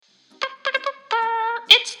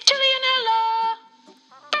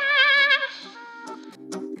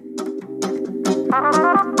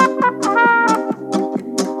Welcome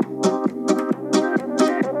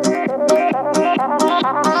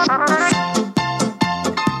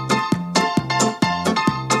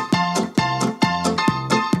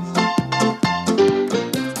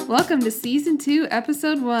to Season 2,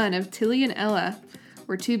 Episode 1 of Tilly and Ella.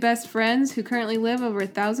 We're two best friends who currently live over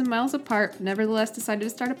 1,000 miles apart, but nevertheless decided to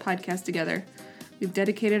start a podcast together. We've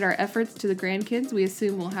dedicated our efforts to the grandkids we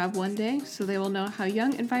assume we'll have one day, so they will know how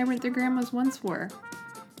young and vibrant their grandmas once were.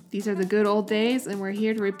 These are the good old days, and we're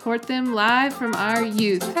here to report them live from our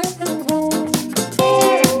youth.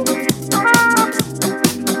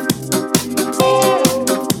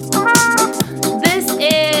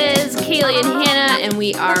 Kaylee and Hannah, and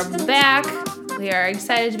we are back. We are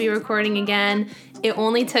excited to be recording again. It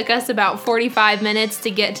only took us about 45 minutes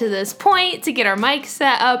to get to this point, to get our mic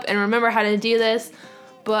set up and remember how to do this,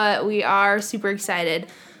 but we are super excited.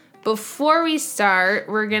 Before we start,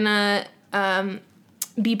 we're gonna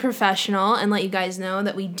be professional and let you guys know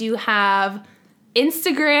that we do have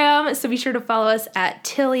Instagram, so be sure to follow us at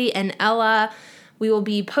Tilly and Ella. We will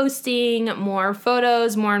be posting more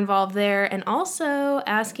photos, more involved there, and also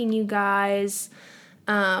asking you guys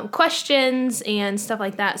questions and stuff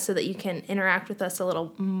like that so that you can interact with us a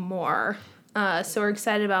little more. So we're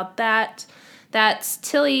excited about that. That's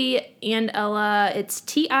Tilly and Ella. It's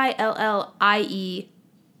TILLIEANDELLA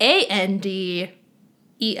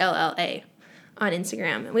on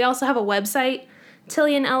Instagram. We also have a website,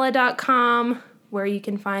 tillyandella.com, where you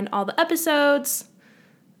can find all the episodes,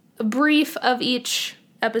 a brief of each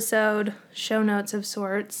episode, show notes of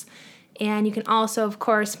sorts, and you can also, of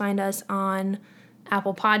course, find us on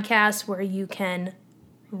Apple Podcasts, where you can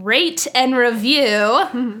rate and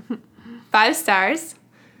review 5 stars,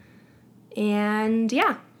 and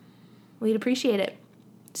yeah, we'd appreciate it.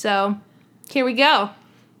 So here we go,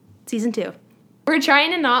 Season 2. We're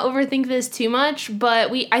trying to not overthink this too much, but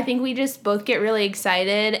I think we just both get really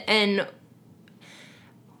excited, and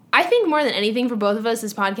I think more than anything for both of us,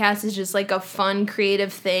 this podcast is just like a fun,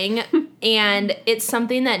 creative thing, and it's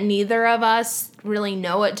something that neither of us really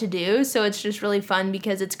know what to do, so it's just really fun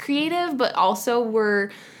because it's creative, but also we're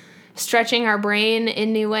stretching our brain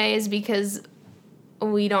in new ways because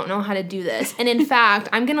we don't know how to do this. And in fact,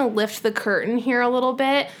 I'm going to lift the curtain here a little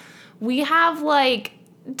bit. We have like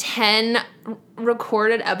 10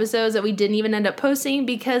 recorded episodes that we didn't even end up posting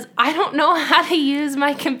because I don't know how to use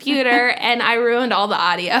my computer and I ruined all the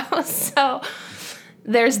audio. So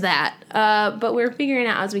there's that. But we're figuring it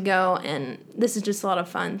out as we go, and this is just a lot of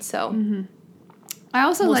fun. So I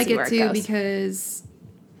also like it too because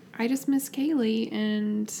I just miss Kaylee,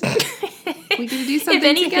 and we get to do something if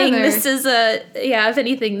anything, together. If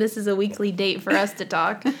anything, this is a weekly date for us to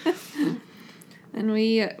talk. And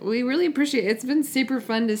we really appreciate it. It's been super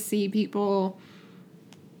fun to see people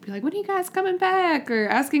be like, when are you guys coming back? Or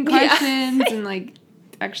asking questions and like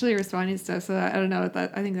actually responding to stuff. So I don't know. I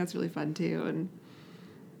think that's really fun too. And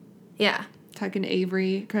yeah. Talking to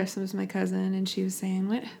Avery, Kristen was my cousin, and she was saying,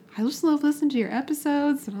 "What? I just love listening to your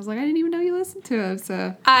episodes." And I was like, I didn't even know you listened to them.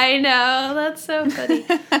 So I know. That's so funny.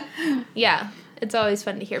 Yeah. It's always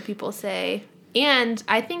fun to hear people say. And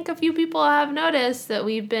I think a few people have noticed that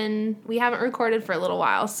we haven't recorded for a little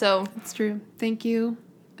while, so. It's true. Thank you,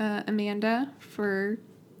 Amanda, for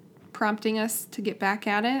prompting us to get back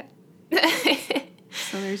at it.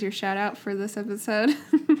 So there's your shout out for this episode.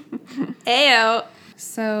 Ayo.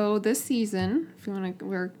 So this season, if you want to,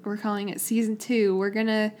 we're calling it Season 2. We're going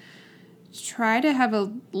to try to have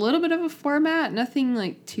a little bit of a format, nothing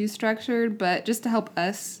like too structured, but just to help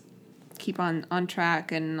us keep on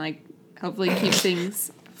track and like hopefully keep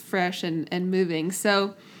things fresh and moving.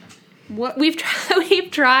 So what we've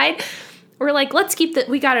tried, we're like, let's keep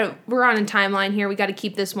we're on a timeline here. We got to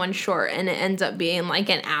keep this one short, and it ends up being like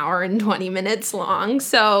an hour and 20 minutes long.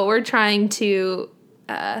 So we're trying to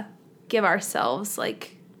give ourselves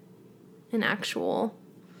like an actual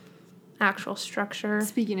structure.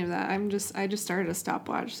 Speaking of that, I just started a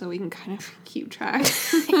stopwatch so we can kind of keep track.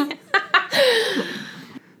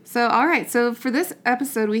 So, all right. So, for this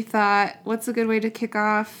episode, we thought, what's a good way to kick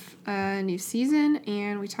off a new season?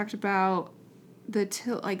 And we talked about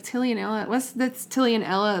Tilly and Ella. That's Tilly and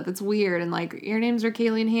Ella? That's weird. And, like, your names are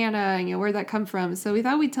Kaylee and Hannah. And, where'd that come from? So, we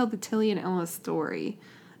thought we'd tell the Tilly and Ella story.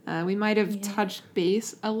 We might have touched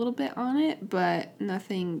base a little bit on it, but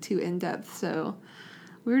nothing too in-depth. So,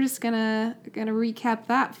 we're just gonna recap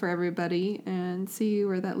that for everybody and see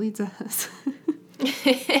where that leads us.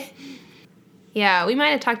 Yeah, we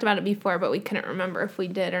might have talked about it before, but we couldn't remember if we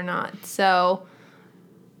did or not. So,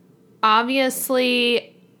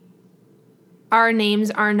 obviously, our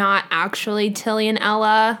names are not actually Tilly and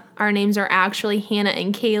Ella. Our names are actually Hannah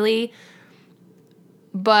and Kaylee.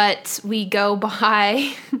 but we go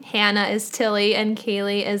by Hannah is Tilly and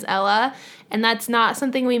Kaylee is Ella. And that's not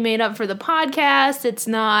something we made up for the podcast. It's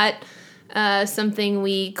not something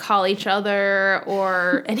we call each other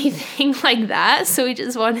or anything like that. So we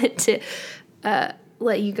just wanted to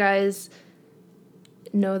let you guys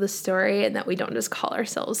know the story and that we don't just call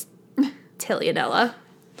ourselves Tilly and Ella.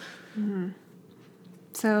 Mm-hmm.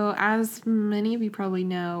 So as many of you probably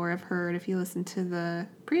know or have heard if you listen to the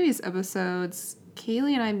previous episodes,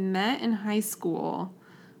 Kaylee and I met in high school,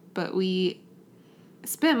 but we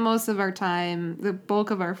spent most of our time, the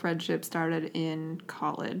bulk of our friendship started in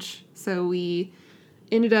college. So we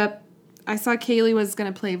ended up, I saw Kaylee was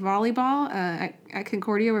going to play volleyball at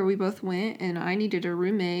Concordia where we both went, and I needed a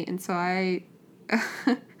roommate. And so I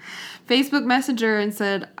Facebook Messenger and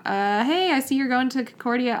said, hey, I see you're going to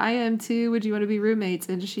Concordia. I am too. Would you want to be roommates?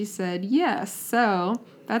 And she said, yes. So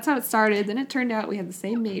that's how it started. Then it turned out we had the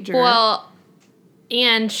same major. Well,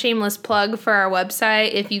 and shameless plug for our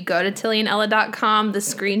website, if you go to tillyandella.com, the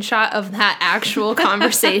screenshot of that actual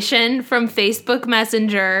conversation from Facebook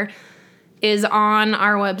Messenger is on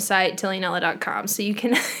our website, tillyandella.com. So you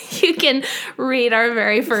can read our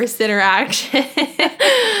very first interaction.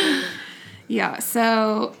 Yeah,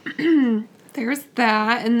 so there's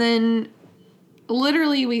that. And then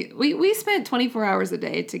literally we spent 24 hours a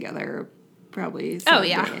day together, probably some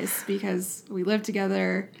days, because we lived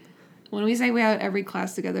together. When we say we had every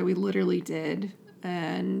class together, we literally did.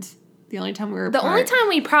 And the only time we were apart... The only time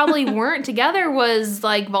we probably weren't together was,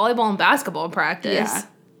 like, volleyball and basketball practice. Yeah.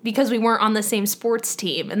 Because we weren't on the same sports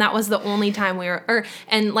team. And that was the only time we were...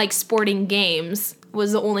 And, like, sporting games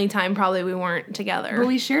was the only time probably we weren't together. But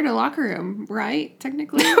we shared a locker room, right?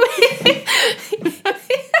 Technically.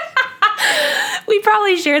 We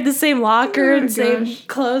probably shared the same locker and same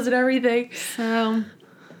clothes and everything. So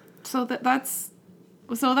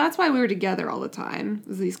that's why we were together all the time,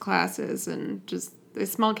 was these classes and just a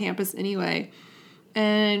small campus anyway.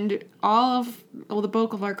 And the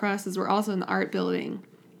bulk of our classes were also in the art building.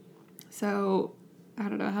 So I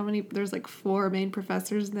don't know how many, there's like 4 main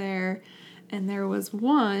professors there. And there was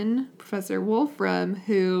one, Professor Wolfram,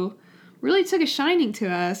 who really took a shining to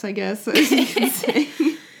us, I guess, as you can say.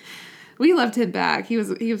 We loved him back. He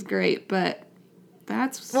was great, but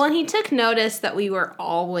that's... Well, and he took notice that we were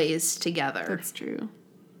always together. That's true.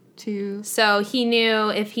 So he knew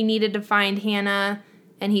if he needed to find Hannah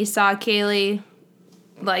and he saw Kaylee,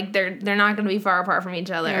 like, they're not going to be far apart from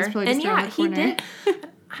each other. Yeah, he did.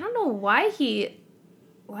 I don't know why he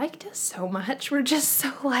liked us so much. We're just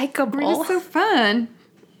so likable. We're just so fun.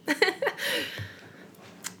 But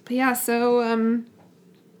yeah, so I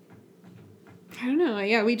don't know.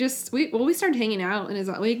 Yeah, we started hanging out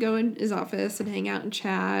in we'd go in his office and hang out and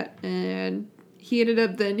chat, and he ended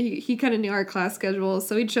up then he kind of knew our class schedule,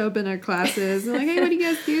 so he'd show up in our classes and like, hey, what are you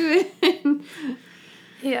guys doing?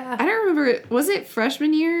 Yeah. I don't remember, was it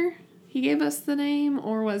freshman year he gave us the name,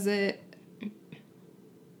 or was it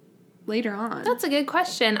later on? That's a good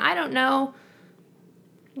question. I don't know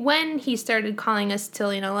when he started calling us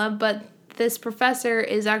Tilly and Ella, but this professor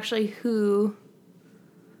is actually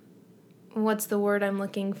what's the word I'm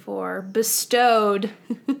looking for? Bestowed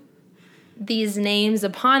these names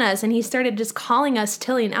upon us, and he started just calling us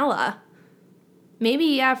Tilly and Ella.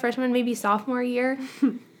 Maybe, freshman, maybe sophomore year.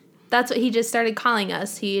 That's what he just started calling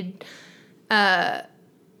us. And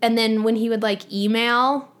then when he would, like,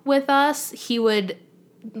 email with us, he would,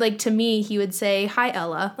 like, to me, he would say, hi,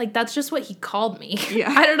 Ella. Like, that's just what he called me. Yeah.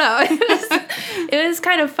 I don't know. It was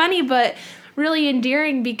kind of funny, but really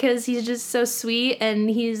endearing because he's just so sweet, and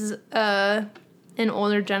he's an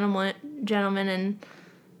older gentleman and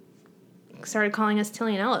started calling us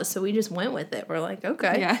Tilly and Ella, so we just went with it. We're like,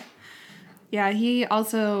 okay. Yeah, he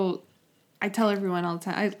also, I tell everyone all the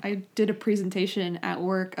time, I did a presentation at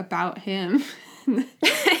work about him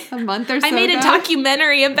a month or so I made ago. a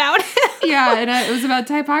documentary about him. Yeah, and it was about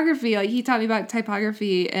typography. Like, he taught me about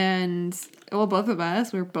typography, and, well, both of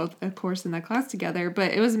us, we were both, of course, in that class together,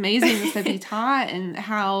 but it was amazing the stuff he taught and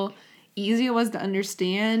how easy it was to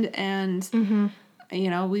understand, and, you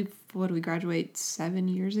know, we graduate 7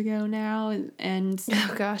 years ago now, and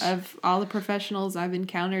oh gosh, of all the professionals I've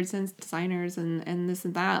encountered since, designers and this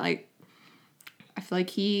and that, like, I feel like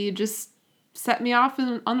he just set me off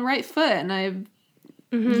on the right foot, and I've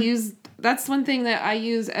that's one thing that I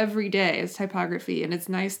use every day is typography, and it's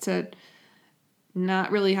nice to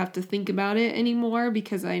not really have to think about it anymore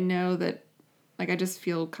because I know that, like, I just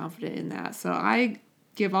feel confident in that. So I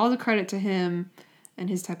give all the credit to him and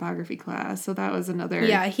his typography class. So that was another...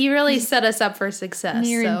 Yeah, he really set us up for success.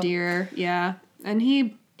 Near and dear, yeah. And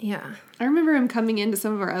he... Yeah. I remember him coming into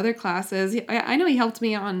some of our other classes. I know he helped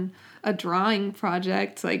me on a drawing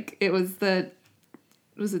project. Like it was the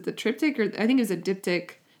triptych, or I think it was a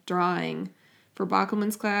diptych drawing for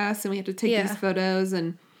Bockelman's class, and we had to take these photos,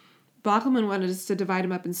 and Bockelman wanted us to divide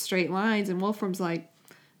them up in straight lines, and Wolfram's like,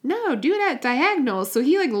 no, do it at diagonals. So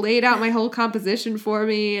he like laid out my whole composition for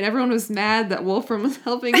me, and everyone was mad that Wolfram was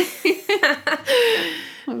helping me.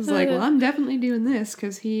 I was like, well, I'm definitely doing this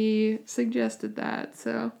because he suggested that.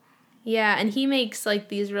 So yeah, and he makes like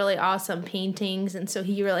these really awesome paintings, and so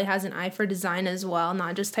he really has an eye for design as well,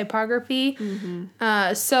 not just typography.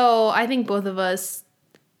 So I think both of us,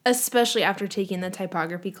 especially after taking the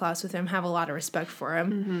typography class with him, have a lot of respect for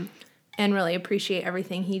him and really appreciate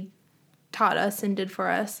everything he taught us and did for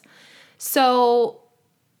us. So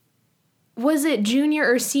was it junior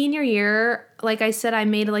or senior year? Like I said, I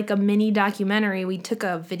made like a mini documentary. We took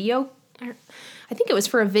a video, I think it was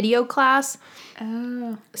for a video class.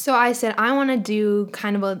 Oh. So I said, I want to do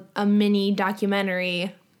kind of a mini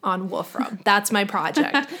documentary on Wolfram. That's my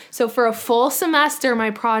project. So for a full semester, my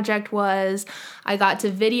project was I got to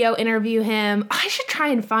video interview him. I should try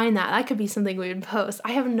and find that. That could be something we would post.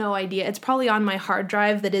 I have no idea. It's probably on my hard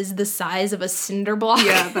drive that is the size of a cinder block.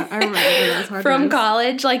 Yeah, I remember those hard from drives.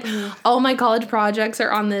 college. Like all my college projects are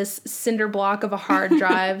on this cinder block of a hard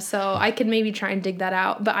drive. So I could maybe try and dig that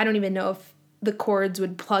out. But I don't even know if the cords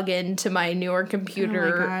would plug into my newer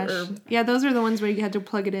computer. Oh my gosh. Yeah, those are the ones where you had to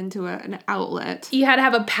plug it into an outlet. You had to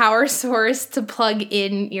have a power source to plug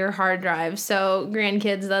in your hard drive. So,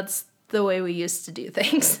 grandkids, that's the way we used to do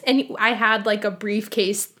things. And I had like a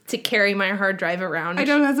briefcase to carry my hard drive around. I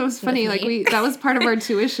know, that was funny. Like that was part of our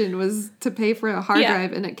tuition was to pay for a hard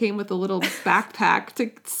drive, and it came with a little backpack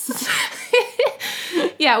to.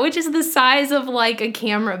 Yeah, which is the size of like a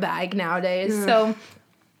camera bag nowadays. Yeah. So.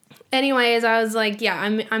 Anyways, I was like, yeah,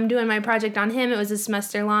 I'm doing my project on him. It was a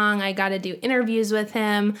semester long. I got to do interviews with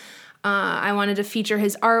him. I wanted to feature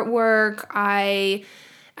his artwork. I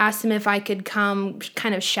asked him if I could come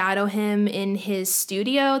kind of shadow him in his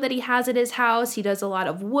studio that he has at his house. He does a lot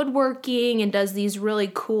of woodworking and does these really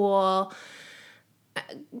cool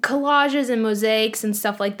collages and mosaics and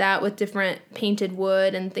stuff like that with different painted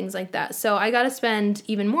wood and things like that. So I got to spend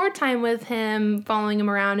even more time with him, following him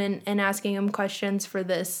around and asking him questions for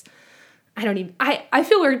this. I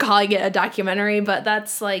feel weird calling it a documentary, but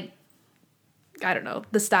that's like, I don't know,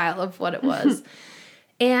 the style of what it was.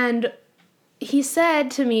 And he said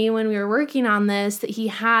to me when we were working on this that he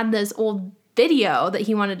had this old video that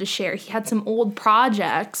he wanted to share. He had some old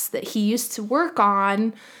projects that he used to work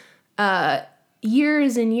on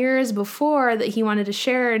years and years before that he wanted to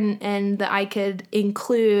share and that I could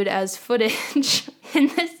include as footage in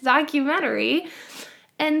this documentary.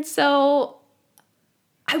 And so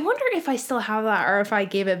I wonder if I still have that or if I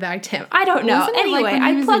gave it back to him. I don't know. Wasn't anyway, it like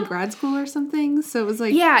when he was in grad school or something? So it was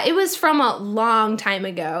like... Yeah, it was from a long time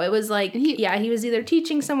ago. It was like, he was either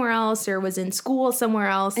teaching somewhere else or was in school somewhere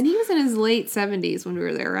else. And he was in his late 70s when we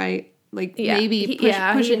were there, right? Like maybe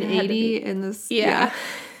pushing 80 in this... Yeah.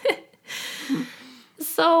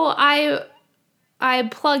 So I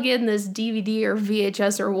plug in this DVD or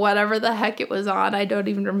VHS or whatever the heck it was on. I don't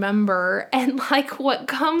even remember. And like what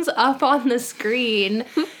comes up on the screen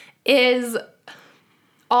is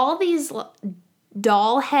all these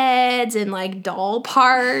doll heads and like doll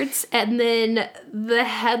parts. And then the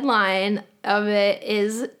headline of it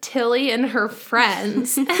is Tilly and her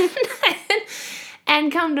friends.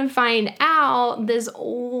 And come to find out, this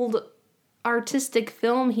old artistic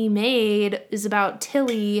film he made is about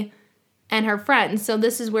Tilly and her friends. So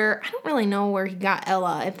this is where, I don't really know where he got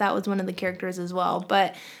Ella, if that was one of the characters as well,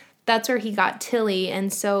 but that's where he got Tilly.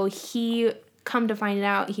 And so he, come to find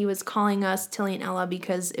out, he was calling us Tilly and Ella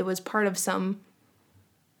because it was part of some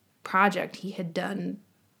project he had done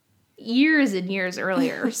years and years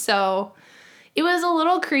earlier. So it was a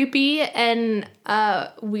little creepy and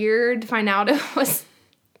weird to find out it was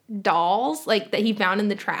dolls, like, that he found in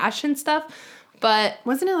the trash and stuff. But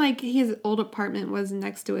wasn't it like his old apartment was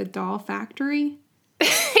next to a doll factory?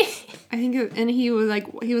 I think, and he was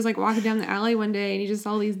like walking down the alley one day and he just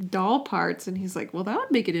saw these doll parts and he's like, well, that would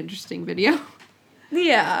make an interesting video.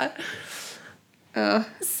 Yeah.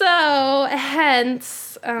 So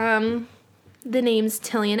hence the name's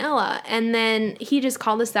Tilly and Ella, and then he just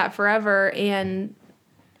called us that forever, and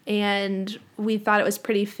we thought it was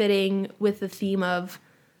pretty fitting with the theme of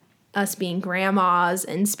us being grandmas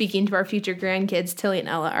and speaking to our future grandkids. Tilly and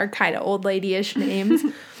Ella are kind of old lady-ish names.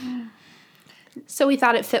 So we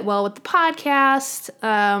thought it fit well with the podcast.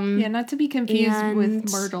 Yeah, not to be confused with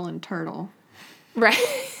Myrtle and Turtle. Right.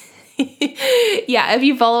 Yeah, if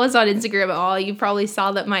you follow us on Instagram at all, you probably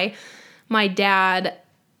saw that my dad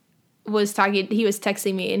was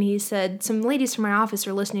texting me and he said, some ladies from my office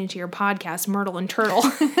are listening to your podcast, Myrtle and Turtle.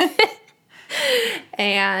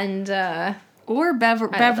 And, or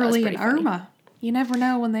Beverly and funny. Irma. You never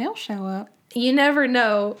know when they'll show up. You never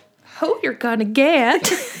know who you're gonna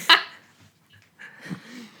get.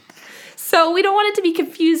 So we don't want it to be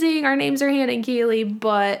confusing. Our names are Hannah and Kaylee,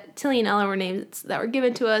 but Tilly and Ella were names that were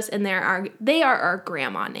given to us, and they are our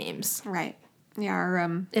grandma names. Right. Yeah,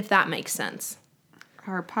 our if that makes sense.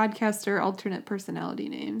 Our podcaster alternate personality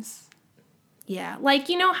names. Yeah, like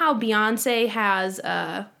you know how Beyonce has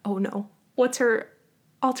oh no, what's her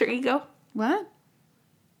alter ego? What?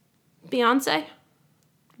 Beyonce?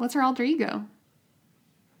 What's her alter ego?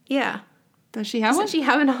 Yeah. Does she have one? Doesn't she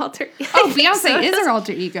have an alter ego? Oh, Beyonce is her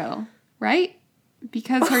alter ego, right?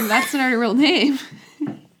 Because that's not her real name.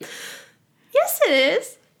 Yes, it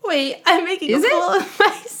is. Wait, I'm making a fool of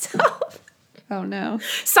myself. Oh, no.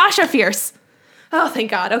 Sasha Fierce. Oh,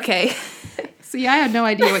 thank God. Okay. See, I had no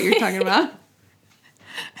idea what you're talking about.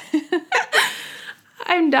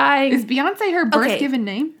 I'm dying. Is Beyonce her birth given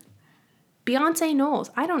name? Beyonce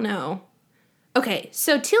Knowles. I don't know. Okay,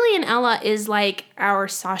 so Tilly and Ella is like our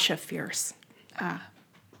Sasha Fierce. Ah.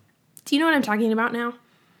 Do you know what I'm talking about now?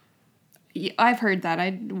 Yeah, I've heard that.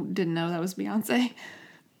 I didn't know that was Beyonce.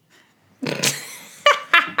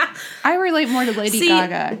 I relate more to Lady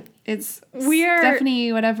Gaga. It's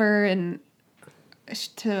Stephanie whatever and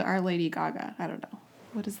to our Lady Gaga. I don't know.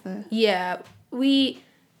 What is the... Yeah,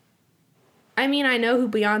 I mean, I know who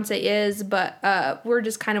Beyonce is, but we're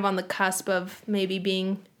just kind of on the cusp of maybe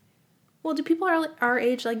being... Well, do people our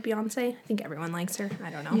age like Beyonce? I think everyone likes her.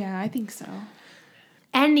 I don't know. Yeah, I think so.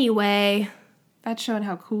 Anyway. That's showing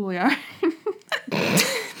how cool we are.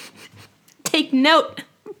 Take note.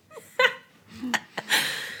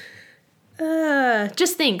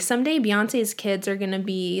 Just think, someday Beyonce's kids are going to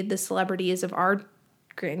be the celebrities of our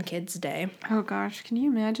grandkids' day. Oh, gosh. Can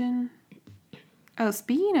you imagine? Oh,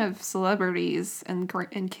 speaking of celebrities and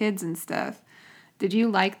kids and stuff, did you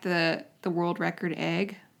like the world record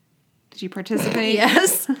egg? Did you participate?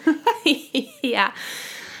 Yes. Yeah.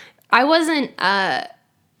 I wasn't a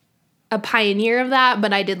pioneer of that,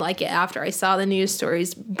 but I did like it after I saw the news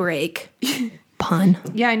stories break. Pun.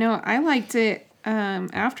 Yeah, I know. I liked it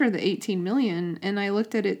after the 18 million, and I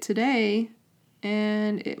looked at it today,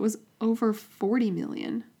 and it was over 40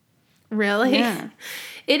 million. Really? Yeah.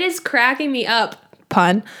 It is cracking me up.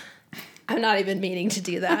 Pun. I'm not even meaning to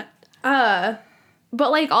do that. But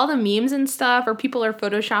like all the memes and stuff, or people are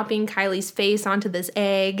photoshopping Kylie's face onto this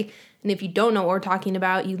egg. And if you don't know what we're talking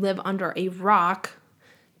about, you live under a rock.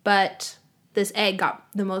 But this egg got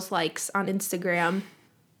the most likes on Instagram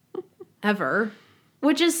ever,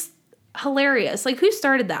 which is hilarious. Like, who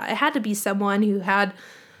started that? It had to be someone who had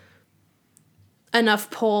enough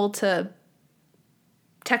pull to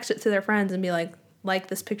text it to their friends and be like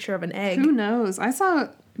this picture of an egg. Who knows?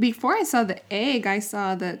 Before I saw the egg, I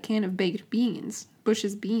saw the can of baked beans,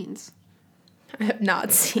 Bush's beans. I have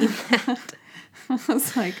not seen that. I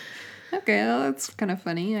was like, okay, well, that's kind of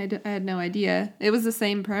funny. I had no idea. It was the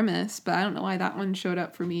same premise, but I don't know why that one showed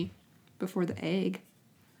up for me before the egg.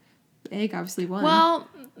 The egg obviously won. Well,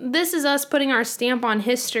 this is us putting our stamp on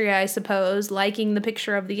history, I suppose, liking the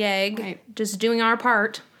picture of the egg, right. Just doing our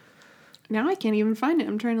part. Now I can't even find it.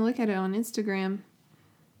 I'm trying to look at it on Instagram.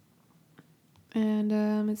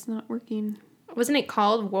 And it's not working. Wasn't it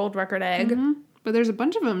called World Record Egg? Mm-hmm. But there's a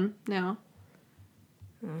bunch of them now.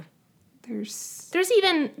 There's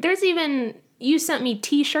even you sent me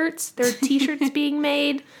t-shirts. There are t-shirts being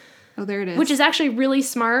made. Oh, there it is. Which is actually really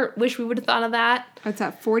smart. Wish we would have thought of that. It's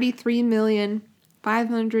at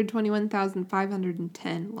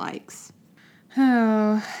 43,521,510 likes.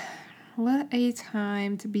 Oh, what a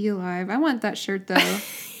time to be alive. I want that shirt though.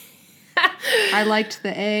 I liked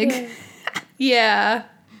the egg. Yeah,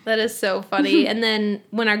 that is so funny. And then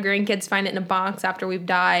when our grandkids find it in a box after we've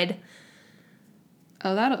died,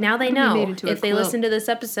 now they know if they listen to this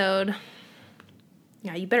episode.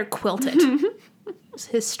 Yeah, you better quilt it. It's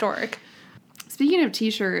historic. Speaking of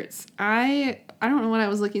t-shirts, I don't know what I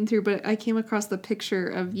was looking through, but I came across the picture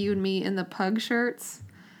of you and me in the pug shirts.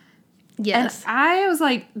 Yes. And I was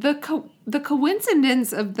like, the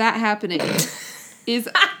coincidence of that happening is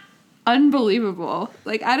unbelievable.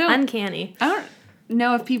 Like, Uncanny. I don't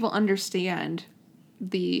know if people understand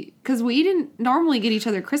because we didn't normally get each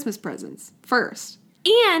other Christmas presents first.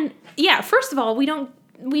 And yeah, first of all, we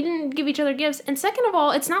didn't give each other gifts, and second of all,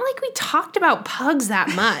 it's not like we talked about pugs that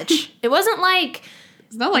much. It wasn't like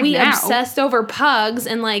it's not like we now. obsessed over pugs,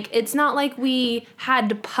 and like it's not like we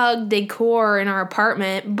had pug decor in our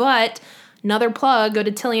apartment. But another plug, go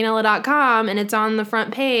to tillyandella.com, and it's on the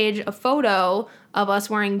front page a photo of us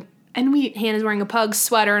wearing And Hannah's wearing a Pug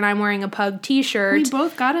sweater and I'm wearing a Pug t-shirt. We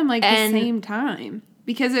both got them like the same time.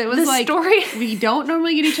 Because it was like, we don't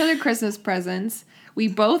normally get each other Christmas presents. We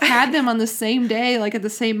both had them on the same day, like at the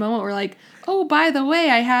same moment. We're like, oh, by the way,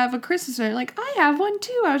 I have a Christmas present. Like, I have one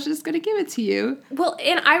too. I was just going to give it to you. Well,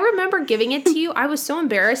 and I remember giving it to you. I was so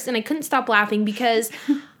embarrassed and I couldn't stop laughing because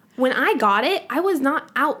when I got it, I was not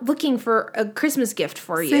out looking for a Christmas gift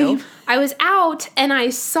for you. Same. I was out and I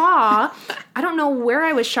saw, I don't know where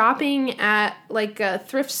I was shopping at, like a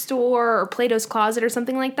thrift store or Plato's Closet or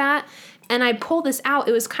something like that. And I pull this out.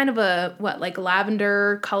 It was kind of a, like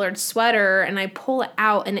lavender colored sweater. And I pull it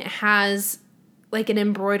out and it has like an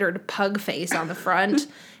embroidered pug face on the front.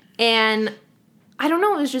 And I don't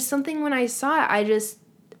know. It was just something when I saw it,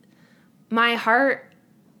 my heart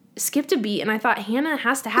skipped a beat. And I thought, Hannah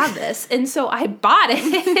has to have this. And so I bought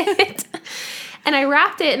it. And I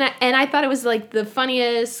wrapped it, and I thought it was like the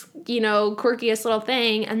funniest, quirkiest little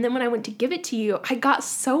thing. And then when I went to give it to you, I got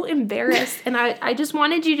so embarrassed, and I just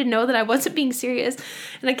wanted you to know that I wasn't being serious.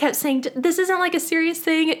 And I kept saying, this isn't like a serious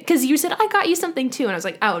thing, because you said, I got you something too. And I was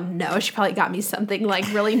like, oh no, she probably got me something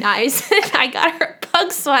like really nice. And I got her a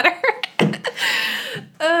Pug sweater.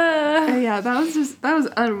 Yeah, that was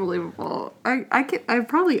unbelievable. I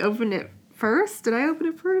probably opened it first. Did I open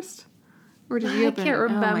it first? Or did you open it? I can't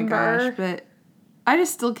remember. Oh my gosh, but I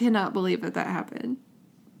just still cannot believe that happened.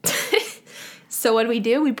 So what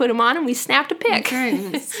do? We put them on and we snapped a pic. That's right,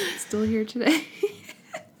 and it's still here today.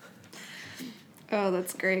 Oh,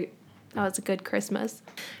 that's great. That was a good Christmas.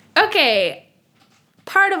 Okay,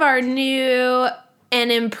 part of our new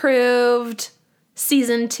and improved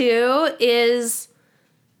season 2 is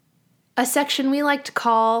a segment we like to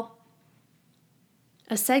call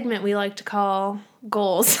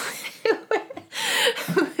goals.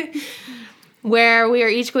 Where we are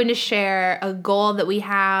each going to share a goal that we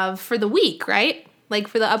have for the week, right? Like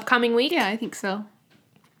for the upcoming week? Yeah, I think so.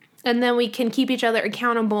 And then we can keep each other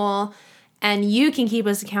accountable, and you can keep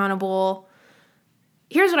us accountable.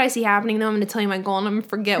 Here's what I see happening, though. I'm going to tell you my goal, and I'm going to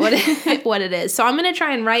forget what it is. So I'm going to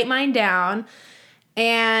try and write mine down,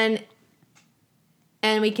 and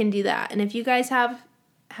we can do that. And if you guys have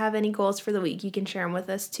any goals for the week, you can share them with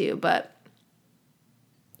us too. But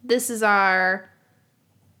this is our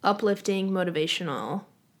uplifting, motivational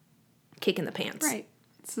kick in the pants. Right.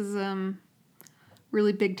 This is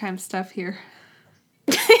really big time stuff here.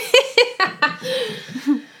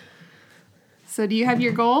 So do you have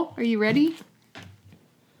your goal? Are you ready?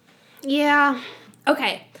 Yeah.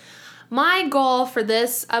 Okay. My goal for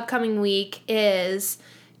this upcoming week is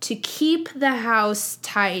to keep the house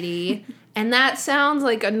tidy. And that sounds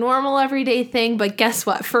like a normal everyday thing, but guess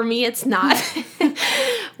what? For me, it's not.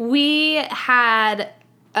 We had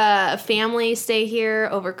a family stay here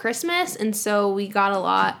over Christmas, and so we got a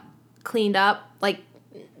lot cleaned up. Like,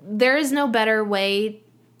 there is no better way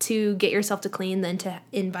to get yourself to clean than to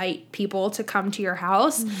invite people to come to your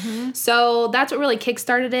house. Mm-hmm. So that's what really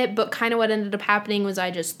kickstarted it, but kind of what ended up happening was I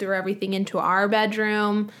just threw everything into our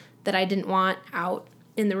bedroom that I didn't want out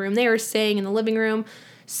in the room they were staying, in the living room.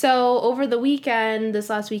 So over the weekend, this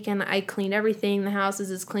last weekend, I cleaned everything. The house is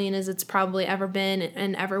as clean as it's probably ever been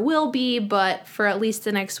and ever will be, but for at least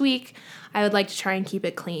the next week, I would like to try and keep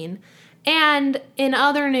it clean. And in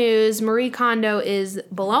other news, Marie Kondo is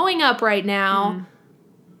blowing up right now.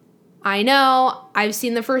 I know, I've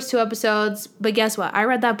seen the first 2 episodes, but guess what? I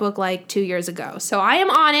read that book like 2 years ago. So I am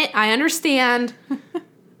on it. I understand.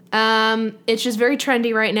 It's just very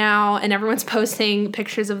trendy right now, and everyone's posting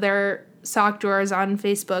pictures of their sock drawers on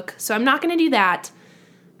Facebook. So I'm not going to do that.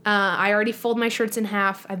 I already fold my shirts in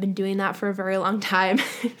half. I've been doing that for a very long time.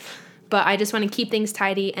 But I just want to keep things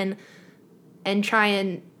tidy and try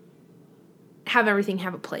and have everything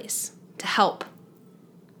have a place to help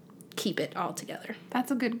keep it all together.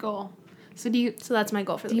 That's a good goal. So that's my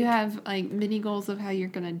goal for the week. Do you have like mini goals of how you're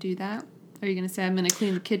going to do that? Are you going to say, I'm going to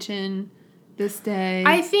clean the kitchen this day?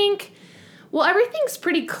 I think, well, everything's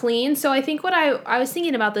pretty clean. So I think what I was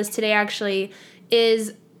thinking about this today actually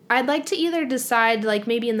is I'd like to either decide like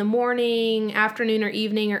maybe in the morning, afternoon, or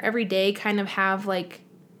evening, or every day kind of have like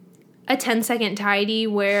a 10-second tidy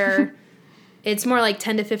where it's more like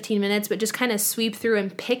 10 to 15 minutes, but just kind of sweep through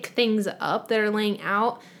and pick things up that are laying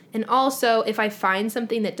out. And also, if I find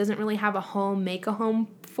something that doesn't really have a home, make a home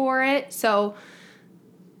for it. So,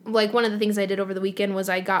 like, one of the things I did over the weekend was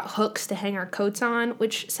I got hooks to hang our coats on,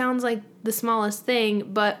 which sounds like the smallest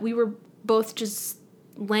thing, but we were both just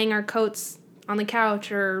laying our coats on the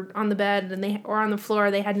couch or on the bed or on the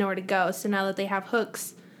floor. They had nowhere to go. So now that they have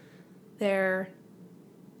hooks, they're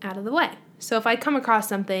out of the way. So if I come across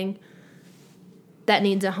something that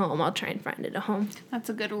needs a home, I'll try and find it a home. That's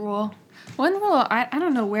a good rule. One rule, I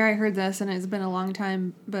don't know where I heard this, and it's been a long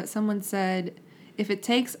time, but someone said if it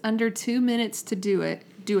takes under 2 minutes to do it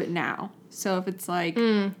now. So if it's like,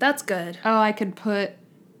 That's good. oh, I could put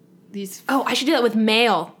these... Oh, I should do that with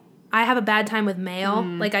mail. I have a bad time with mail.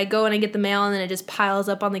 Like, I go and I get the mail, and then it just piles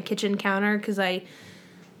up on the kitchen counter because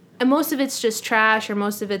and most of it's just trash, or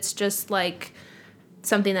most of it's just, like,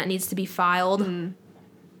 something that needs to be filed.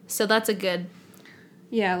 So that's a good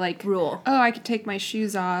rule. Oh, I could take my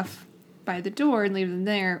shoes off by the door and leave them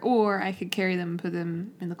there, or I could carry them and put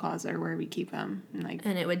them in the closet or wherever we keep them.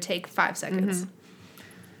 And it would take 5 seconds.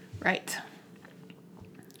 Right.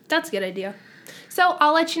 That's a good idea. So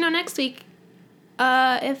I'll let you know next week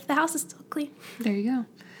if the house is still clean. There you go.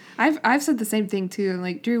 I've said the same thing too.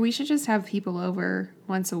 Like, Drew, we should just have people over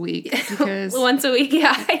once a week because once a week,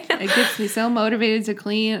 yeah. I know. It gets me so motivated to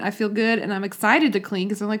clean. I feel good, and I'm excited to clean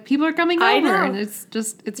because I'm like, people are coming I over, know. and it's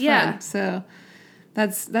fun. So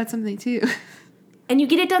that's something too. And you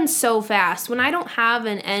get it done so fast. When I don't have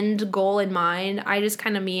an end goal in mind, I just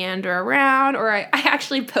kind of meander around. Or I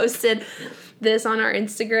actually posted this on our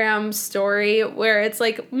Instagram story where it's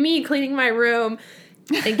like me cleaning my room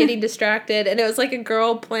and getting distracted. And it was like a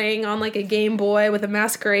girl playing on like a Game Boy with a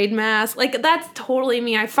masquerade mask. Like, that's totally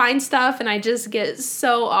me. I find stuff and I just get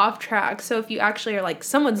so off track. So if you actually are like,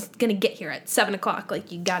 someone's going to get here at 7 o'clock, like,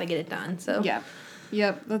 you got to get it done. So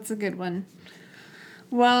Yep, that's a good one.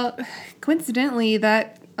 Well, coincidentally,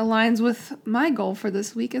 that aligns with my goal for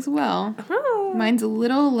this week as well. Oh. Mine's a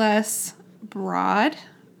little less broad,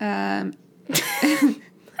 but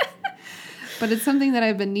it's something that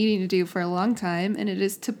I've been needing to do for a long time, and it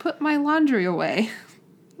is to put my laundry away.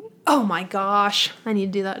 Oh my gosh, I need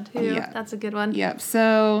to do that too. Yeah. That's a good one. Yep,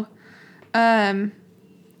 so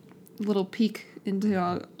little peek into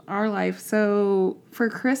our life. So for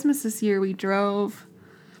Christmas this year, we drove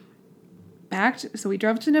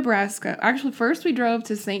to Nebraska. Actually, first we drove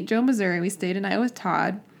to St. Joe, Missouri. We stayed a night with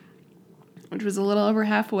Todd, which was a little over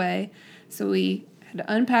halfway. So we had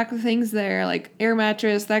to unpack the things there, like air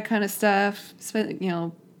mattress, that kind of stuff.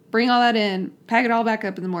 Bring all that in, pack it all back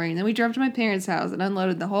up in the morning. Then we drove to my parents' house and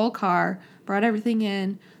unloaded the whole car, brought everything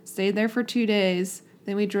in, stayed there for 2 days.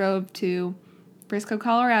 Then we drove to Briscoe,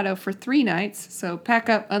 Colorado for 3 nights. So pack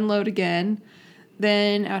up, unload again.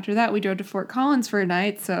 Then after that, we drove to Fort Collins for a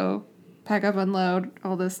night. So pack up, unload,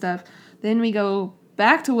 all this stuff. Then we go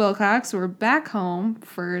back to Wilcox. We're back home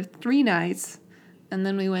for 3 nights. And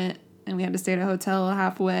then we went and we had to stay at a hotel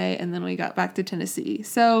halfway. And then we got back to Tennessee.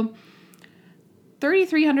 So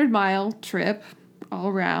 3,300-mile trip all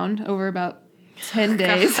around over about 10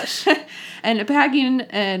 days. And packing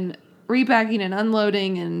and repacking and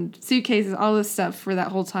unloading and suitcases, all this stuff for that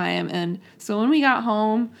whole time. And so when we got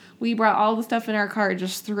home, we brought all the stuff in our car,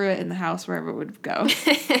 just threw it in the house wherever it would go.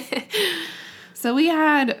 So we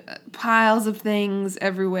had piles of things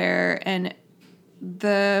everywhere. And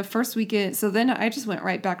the first weekend, so then I just went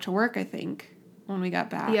right back to work, I think, when we got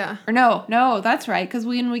back. Yeah. Or no, that's right. Because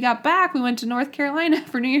when we got back, we went to North Carolina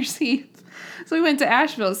for New Year's Eve. So we went to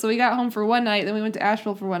Asheville. So we got home for one night, then we went to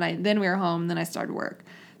Asheville for one night, then we were home, then I started work.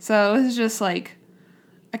 So it was just like,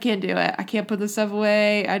 I can't do it. I can't put this stuff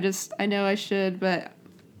away. I know I should, but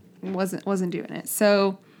wasn't doing it.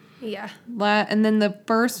 So yeah. And then the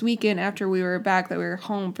first weekend after we were back, that we were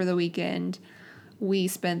home for the weekend, we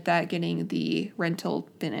spent that getting the rental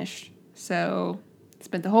finished. So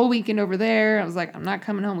spent the whole weekend over there. I was like, I'm not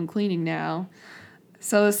coming home and cleaning now.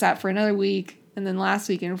 So I sat for another week, and then last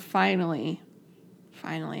weekend, finally,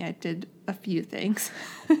 I did a few things.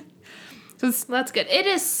 So that's good. It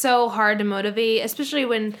is so hard to motivate, especially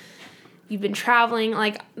when you've been traveling.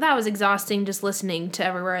 Like, that was exhausting just listening to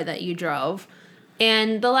everywhere that you drove.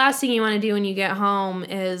 And the last thing you want to do when you get home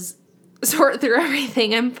is sort through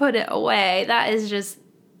everything and put it away. That is just,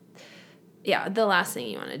 the last thing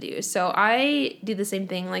you want to do. So I do the same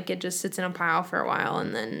thing. Like, it just sits in a pile for a while,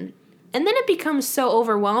 and then it becomes so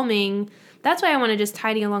overwhelming. That's why I want to just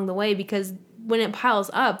tidy along the way, because when it piles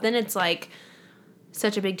up, then it's like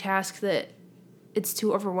such a big task that it's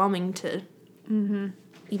too overwhelming to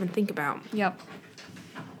even think about. Yep.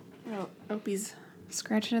 Oh, Opie's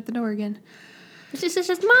scratching at the door again. It's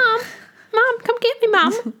just Mom, come get me,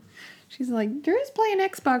 Mom. She's like, Drew's playing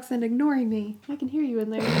Xbox and ignoring me. I can hear you in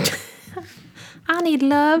there. I need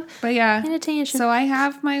love. But yeah, and attention. So I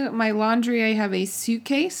have my laundry. I have a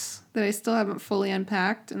suitcase that I still haven't fully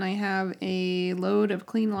unpacked, and I have a load of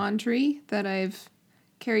clean laundry that I've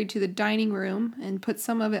carried to the dining room and put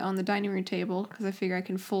some of it on the dining room table because I figure I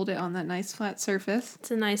can fold it on that nice flat surface.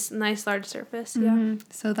 It's a nice large surface, yeah.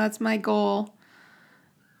 So that's my goal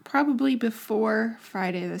probably before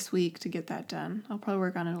Friday this week to get that done. I'll probably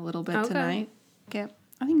work on it a little bit tonight. Okay.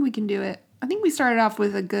 I think we can do it. I think we started off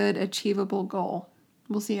with a good, achievable goal.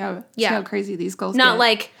 We'll see how crazy these goals Not get.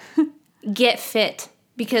 like get fit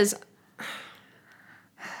because,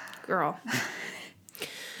 girl.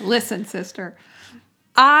 Listen, sister.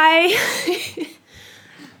 That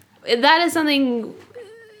is something,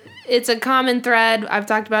 it's a common thread. I've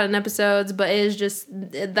talked about it in episodes, but it is just,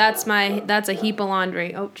 that's a heap of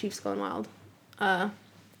laundry. Oh, Chief's going wild.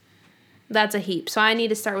 That's a heap. So I need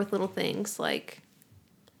to start with little things like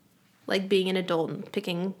being an adult and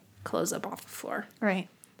picking clothes up off the floor. Right.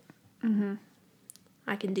 Mm-hmm.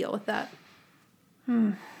 I can deal with that.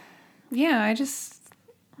 Yeah,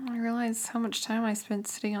 I realize how much time I spent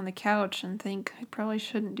sitting on the couch and think I probably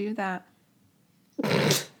shouldn't do that.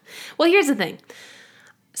 Well, here's the thing.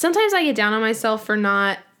 Sometimes I get down on myself for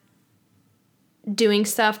not doing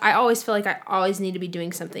stuff. I always feel like I always need to be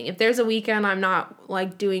doing something. If there's a weekend I'm not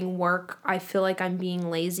like doing work, I feel like I'm being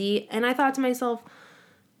lazy. And I thought to myself,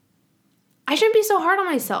 I shouldn't be so hard on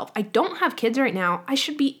myself. I don't have kids right now. I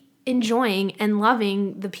should be enjoying and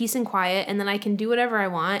loving the peace and quiet, and then I can do whatever I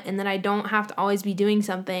want, and then I don't have to always be doing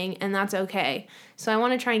something, and that's okay. So I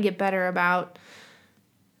want to try and get better about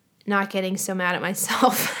not getting so mad at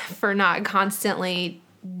myself for not constantly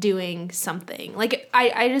doing something. Like,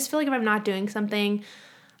 I just feel like if I'm not doing something,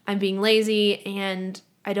 I'm being lazy, and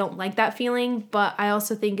I don't like that feeling, but I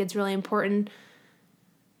also think it's really important.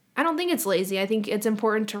 I don't think it's lazy. I think it's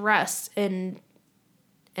important to rest and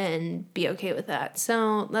be okay with that.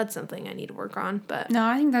 So that's something I need to work on. But no,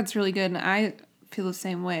 I think that's really good. And I feel the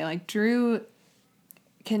same way. Like Drew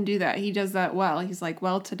can do that. He does that well. He's like,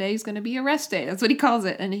 well, today's going to be a rest day. That's what he calls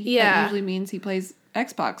it. And that usually means he plays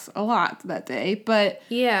Xbox a lot that day. But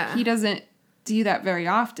he doesn't do that very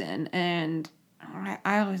often. And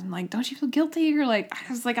I always am like, don't you feel guilty? You're like,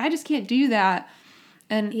 I just can't do that.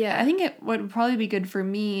 And I think what would probably be good for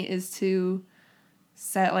me is to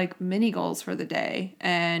set like mini goals for the day.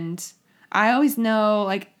 And I always know,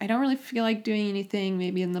 like, I don't really feel like doing anything.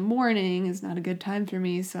 Maybe in the morning is not a good time for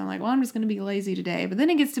me. So I'm like, well, I'm just going to be lazy today. But then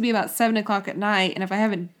it gets to be about 7 o'clock at night. And if I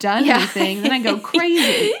haven't done anything, then I go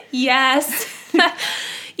crazy. Yes.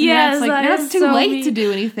 Yes. It's like, now it's too late to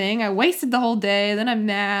do anything. I wasted the whole day. Then I'm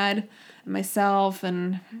mad at myself.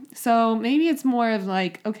 And so maybe it's more of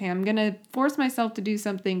like, okay, I'm going to force myself to do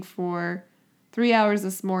something for 3 hours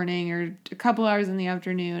this morning or a couple hours in the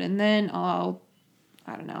afternoon. And then I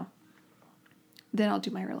don't know. Then I'll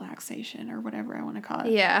do my relaxation or whatever I want to call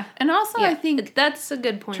it. Yeah. And also, I think that's a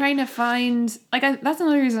good point. Trying to find, that's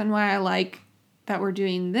another reason why I like that we're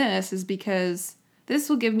doing this is because this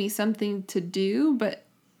will give me something to do, but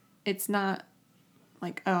it's not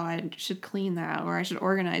like, oh, I should clean that or I should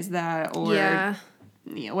organize that or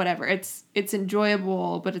whatever. It's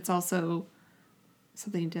enjoyable, but it's also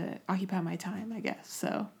something to occupy my time, I guess.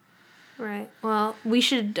 So. Right. Well, we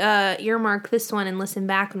should earmark this one and listen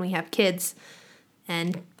back when we have kids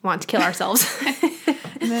and want to kill ourselves.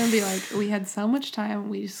 And then be like, we had so much time,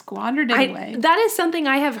 we squandered it away. That is something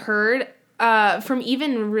I have heard from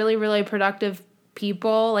even really, really productive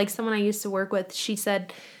people. Like someone I used to work with, she's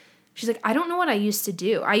like, I don't know what I used to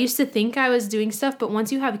do. I used to think I was doing stuff, but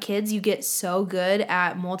once you have kids, you get so good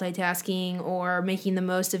at multitasking or making the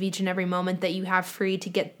most of each and every moment that you have free to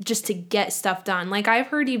get stuff done. Like I've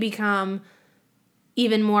heard you become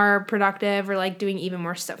even more productive or like doing even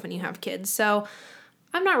more stuff when you have kids. So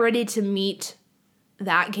I'm not ready to meet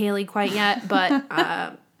that Kaylee quite yet, but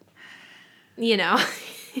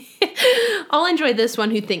I'll enjoy this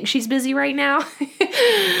one who thinks she's busy right now.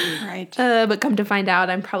 Right. But come to find out,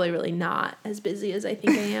 I'm probably really not as busy as I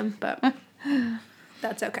think I am, but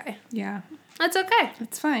that's okay. Yeah. That's okay.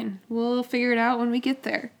 It's fine. We'll figure it out when we get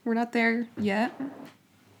there. We're not there yet.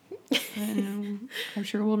 And I'm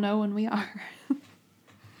sure we'll know when we are.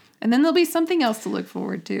 And then there'll be something else to look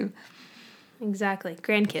forward to. Exactly.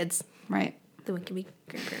 Grandkids. Right. Then we can be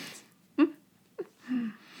grandparents.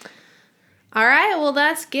 All right. Well,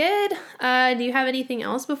 that's good. Do you have anything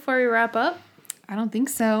else before we wrap up? I don't think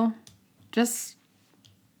so. Just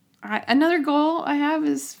another goal I have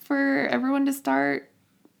is for everyone to start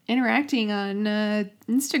interacting on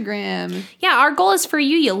Instagram. Yeah, our goal is for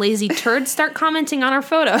you lazy turds. Start commenting on our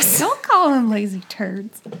photos. Don't call them lazy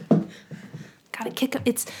turds. Gotta kick up.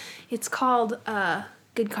 It's called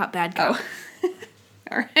Good Cop, Bad Cop. Oh.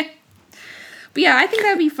 All right. But yeah, I think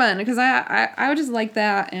that would be fun because I would just like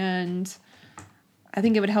that, and I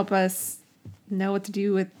think it would help us know what to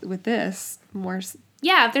do with this more.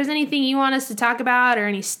 Yeah, if there's anything you want us to talk about or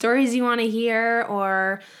any stories you want to hear,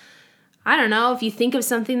 or I don't know, if you think of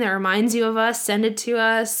something that reminds you of us, send it to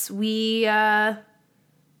us. We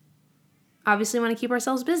obviously want to keep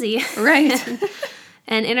ourselves busy. Right.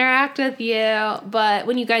 And interact with you. But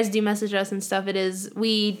when you guys do message us and stuff,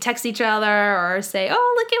 we text each other or say,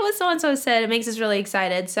 oh, look at what so-and-so said. It makes us really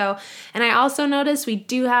excited. So, and I also noticed we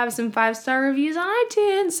do have some 5-star reviews on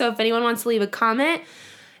iTunes. So if anyone wants to leave a comment,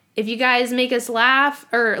 if you guys make us laugh,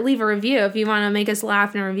 or leave a review, if you want to make us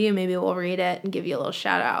laugh in a review, maybe we'll read it and give you a little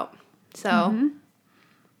shout out. So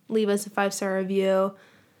leave us a 5-star review.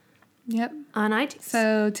 Yep. On iTunes.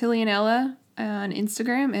 So Tilly and Ella on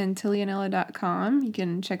Instagram and tillyandella.com. You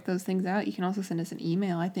can check those things out. You can also send us an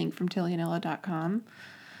email, I think, from tillyandella.com.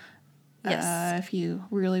 Yes. If you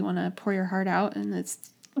really want to pour your heart out, and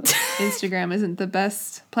Instagram isn't the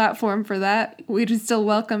best platform for that, we'd still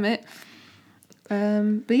welcome it.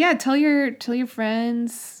 But yeah, tell your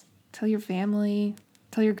friends, tell your family,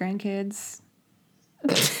 tell your grandkids.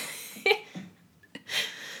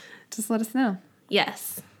 Just let us know.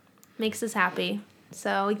 Yes. Makes us happy.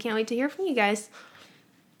 So we can't wait to hear from you guys.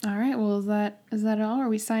 All right. Well, is that all? Are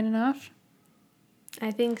we signing off?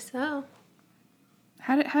 I think so.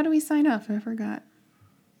 How do we sign off? I forgot.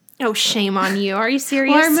 Oh, shame on you. Are you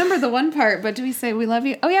serious? Well, I remember the one part, but do we say we love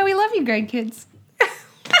you? Oh, yeah, we love you, grandkids.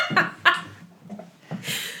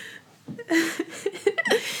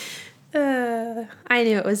 I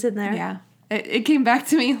knew it was in there. Yeah. It came back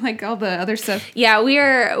to me like all the other stuff. Yeah,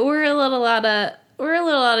 we're a little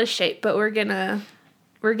out of shape, but we're getting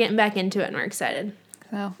back into it and we're excited.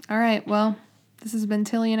 So, all right. Well, this has been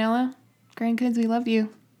Tilly and Ella. Grandkids, we love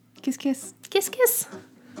you. Kiss, kiss. Kiss, kiss.